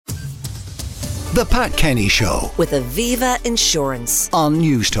The Pat Kenny Show with Aviva Insurance on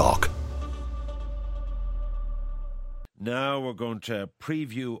News Talk. Now we're going to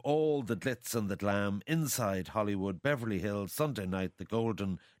preview all the glitz and the glam inside Hollywood, Beverly Hills, Sunday night, the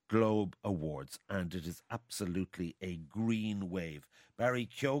Golden Globe Awards. And it is absolutely a green wave. Barry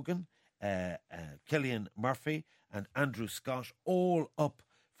Keoghan, Cillian Murphy and Andrew Scott all up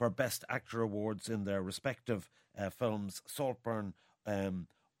for Best Actor awards in their respective films, Saltburn,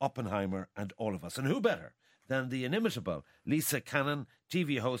 Oppenheimer and All of Us. And who better than the inimitable Lisa Canon,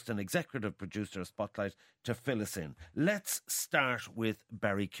 TV host and executive producer of Spotlight, to fill us in. Let's start with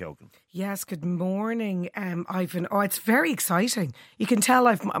Barry Keoghan. Yes, good morning, Ivan. Oh, it's very exciting. You can tell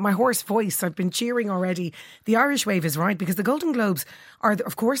I've my hoarse voice. I've been cheering already. The Irish wave is right, because the Golden Globes are,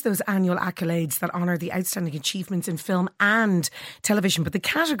 of course, those annual accolades that honour the outstanding achievements in film and television. But the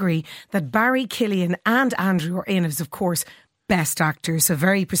category that Barry, Cillian and Andrew are in is, of course, Best Actors, so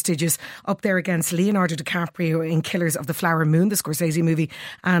very prestigious, up there against Leonardo DiCaprio in Killers of the Flower Moon, the Scorsese movie,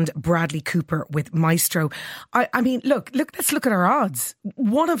 and Bradley Cooper with Maestro. I mean, look, let's look at our odds.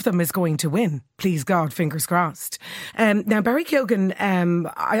 One of them is going to win, please God, fingers crossed. Now, Barry Keoghan,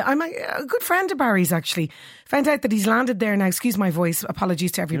 I'm a good friend of Barry's, actually. Found out that he's landed there now. Excuse my voice,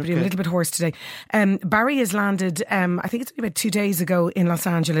 apologies to everybody. Okay. I'm a little bit hoarse today. Barry has landed, I think it's about 2 days ago in Los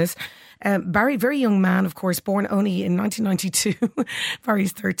Angeles. Barry, very young man, of course, born only in 1992.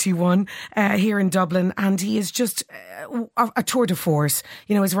 Barry's 31, here in Dublin, and he is just a tour de force.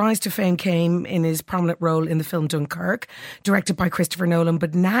 You know, his rise to fame came in his prominent role in the film Dunkirk, directed by Christopher Nolan,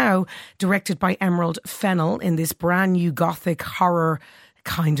 but now directed by Emerald Fennell in this brand new gothic horror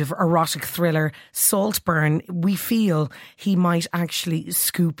kind of erotic thriller, Saltburn. We feel he might actually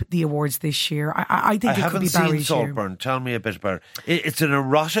scoop the awards this year. I think it could be Barry's year. I haven't seen Saltburn. Tell me a bit about it. It's an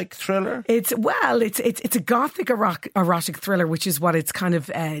erotic thriller? It's a gothic erotic thriller, which is what it's kind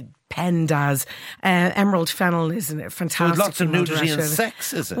of penned as. Emerald Fennell is a fantastic. So lots of nudity and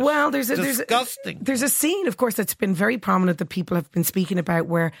sex, is it? Well, disgusting. There's a scene, of course, that's been very prominent that people have been speaking about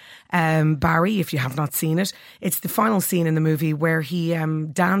where Barry, if you have not seen it, it's the final scene in the movie where he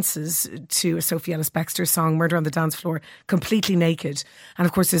dances to a Sophie Ellis-Bextor song, Murder on the Dance Floor, completely naked. And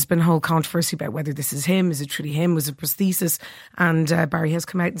of course, there's been a whole controversy about whether this is him, is it truly him, was it prosthesis? And Barry has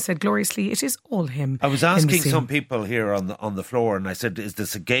come out and said gloriously, it is all him. I was asking some people here on the floor, and I said, is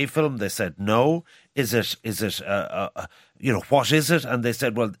this a gay film? They said no. Is it what is it? And they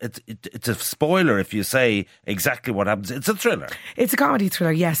said, well, it's a spoiler if you say exactly what happens. It's a thriller. It's a comedy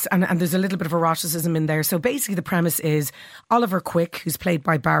thriller, yes, and there's a little bit of eroticism in there. So basically the premise is Oliver Quick, who's played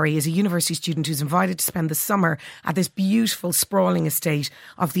by Barry, is a university student who's invited to spend the summer at this beautiful sprawling estate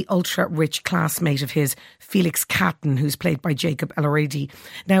of the ultra-rich classmate of his, Felix Catton, who's played by Jacob Elordi.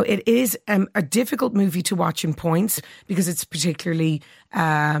 Now, it is a difficult movie to watch in points because it's particularly,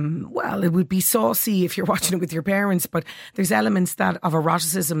 it would be saucy if you're watching it with your parents, but there's elements of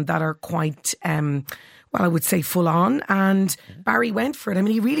eroticism that are quite, I would say full on, and Barry went for it. I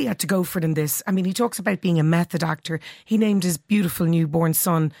mean, he really had to go for it in this. I mean, he talks about being a method actor. He named his beautiful newborn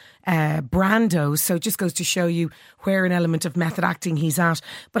son Brando, so it just goes to show you where an element of method acting he's at.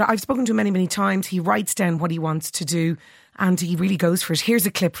 But I've spoken to him many, many times. He writes down what he wants to do, and he really goes for it. Here's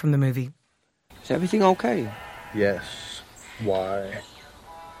a clip from the movie. Is everything okay? Yes. Why?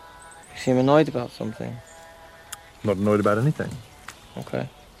 You seem annoyed about something. Not annoyed about anything. Okay.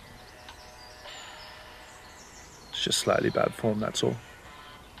 It's just slightly bad form, that's all.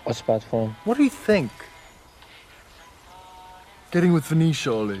 What's bad form? What do you think? Getting with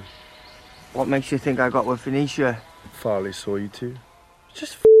Venetia, Ollie. What makes you think I got with Venetia? Farley saw you too.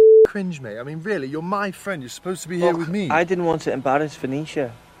 Just cringe, mate. I mean, really, you're my friend. You're supposed to be here with me. I didn't want to embarrass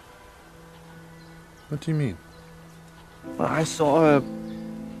Venetia. What do you mean? Well, I saw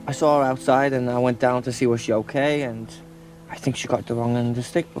her outside and I went down to see was she okay, and I think she got the wrong end of the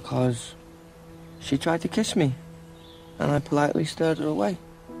stick because she tried to kiss me and I politely stirred her away.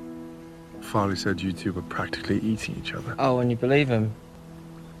 Farley said you two were practically eating each other. Oh, and you believe him?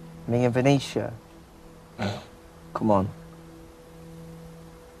 Me and Venetia? Come on.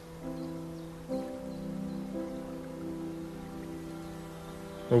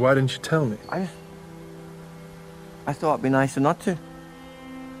 Well, why didn't you tell me? I thought it'd be nicer not to.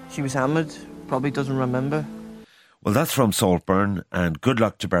 She was hammered, probably doesn't remember. Well, that's from Saltburn, and good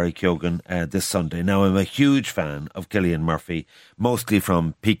luck to Barry Keoghan this Sunday. Now, I'm a huge fan of Cillian Murphy, mostly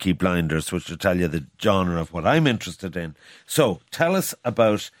from Peaky Blinders, which will tell you the genre of what I'm interested in. So, tell us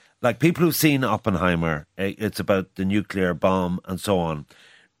about, like, people who've seen Oppenheimer, it's about the nuclear bomb and so on.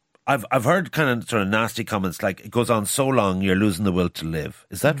 I've heard kind of sort of nasty comments like, it goes on so long, you're losing the will to live.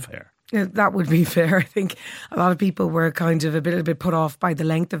 Is that fair? That would be fair. I think a lot of people were kind of a bit put off by the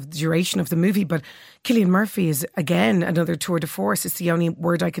length of the duration of the movie, but Cillian Murphy is again another tour de force. It's the only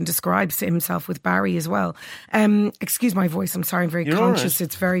word I can describe himself with Barry as well. Excuse my voice, I'm sorry, I'm very conscious. Right.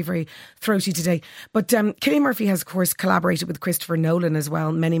 It's very, very throaty today. But Cillian Murphy has, of course, collaborated with Christopher Nolan as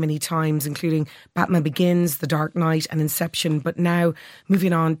well many, many times, including Batman Begins, The Dark Knight and Inception. But now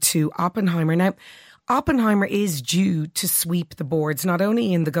moving on to Oppenheimer. Now, Oppenheimer is due to sweep the boards, not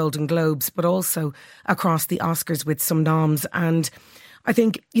only in the Golden Globes, but also across the Oscars with some noms. And I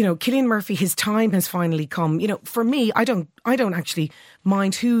think, Cillian Murphy, his time has finally come. For me, I don't actually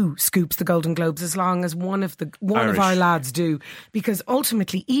mind who scoops the Golden Globes as long as one of our lads do, because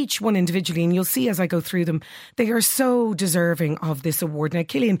ultimately each one individually, and you'll see as I go through them, they are so deserving of this award. Now,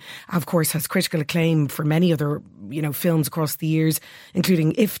 Cillian, of course, has critical acclaim for many other, films across the years,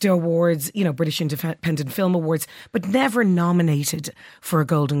 including IFTA Awards, British Independent Film Awards, but never nominated for a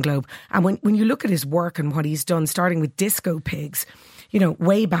Golden Globe. And when you look at his work and what he's done, starting with Disco Pigs,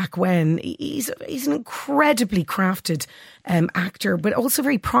 way back when, he's an incredibly crafted actor, but also a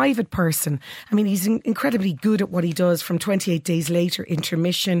very private person. I mean, he's incredibly good at what he does, from 28 Days Later,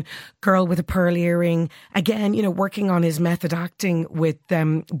 Intermission, Girl with a Pearl Earring. Again, working on his method acting with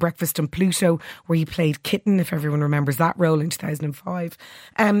Breakfast on Pluto, where he played Kitten, if everyone remembers that role in 2005.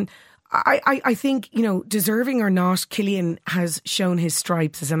 I think, deserving or not, Cillian has shown his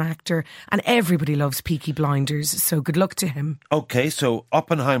stripes as an actor, and everybody loves Peaky Blinders, so good luck to him. OK, so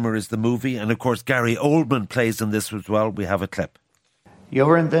Oppenheimer is the movie, and of course Gary Oldman plays in this as well. We have a clip.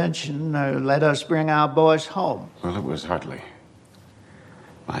 Your invention let us bring our boys home. Well, it was hardly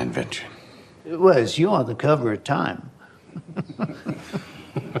my invention. It was. You on the cover of Time.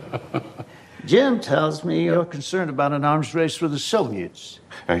 Jim tells me you're concerned about an arms race with the Soviets.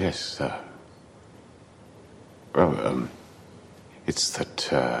 Yes. It's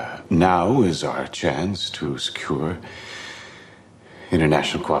that now is our chance to secure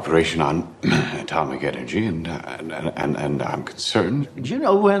international cooperation on atomic energy, and I'm concerned. Do you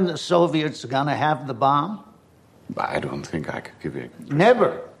know when the Soviets are going to have the bomb? I don't think I could give you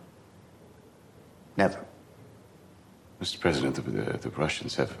Never. Mr. President, the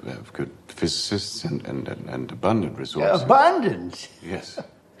Russians have good physicists and abundant resources. Abundant? Yes.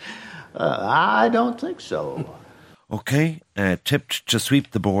 I don't think so. OK, tipped to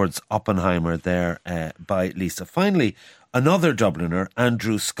sweep the boards, Oppenheimer there by Lisa. Finally, another Dubliner,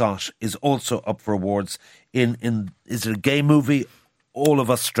 Andrew Scott, is also up for awards in is it a gay movie, All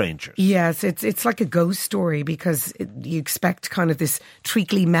of Us Strangers? Yes, it's like a ghost story, because you expect kind of this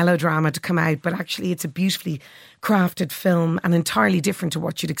treacly melodrama to come out, but actually it's a beautifully crafted film and entirely different to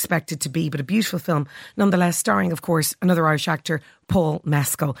what you'd expect it to be, but a beautiful film nonetheless, starring, of course, another Irish actor, Paul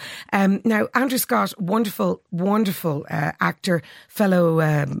Mescal. Now, Andrew Scott, wonderful actor, fellow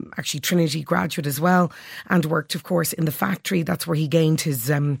actually Trinity graduate as well, and worked, of course, in The Factory. That's where he gained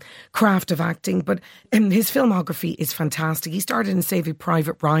his craft of acting, but his filmography is fantastic. He started in Saving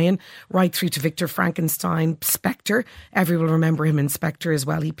Private Ryan, right through to Victor Frankenstein, Spectre. Everyone will remember him in Spectre as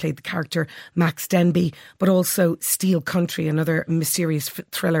well. He played the character Max Denby, but also Steel Country, another mysterious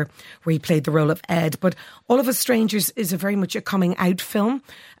thriller where he played the role of Ed. But All of Us Strangers is a very much a coming out film.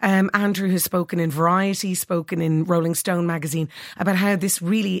 Andrew has spoken in Variety, spoken in Rolling Stone magazine about how this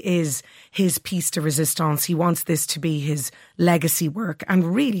really is his piece de resistance. He wants this to be his legacy work,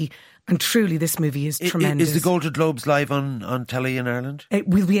 and really and truly this movie is tremendous. Is the Golden Globes live on telly in Ireland?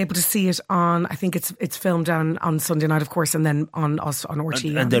 We'll be able to see it on, I think it's filmed on Sunday night, of course, and then on us on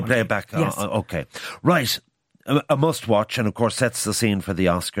RTÉ. And they play it back? Yes. OK. Right. A must watch, and of course sets the scene for the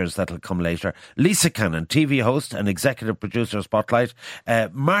Oscars that'll come later. Lisa Canon, TV host and executive producer of Spotlight,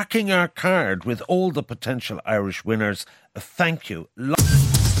 marking our card with all the potential Irish winners. Thank you.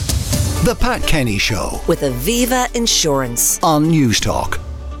 The Pat Kenny Show with Aviva Insurance on News Talk.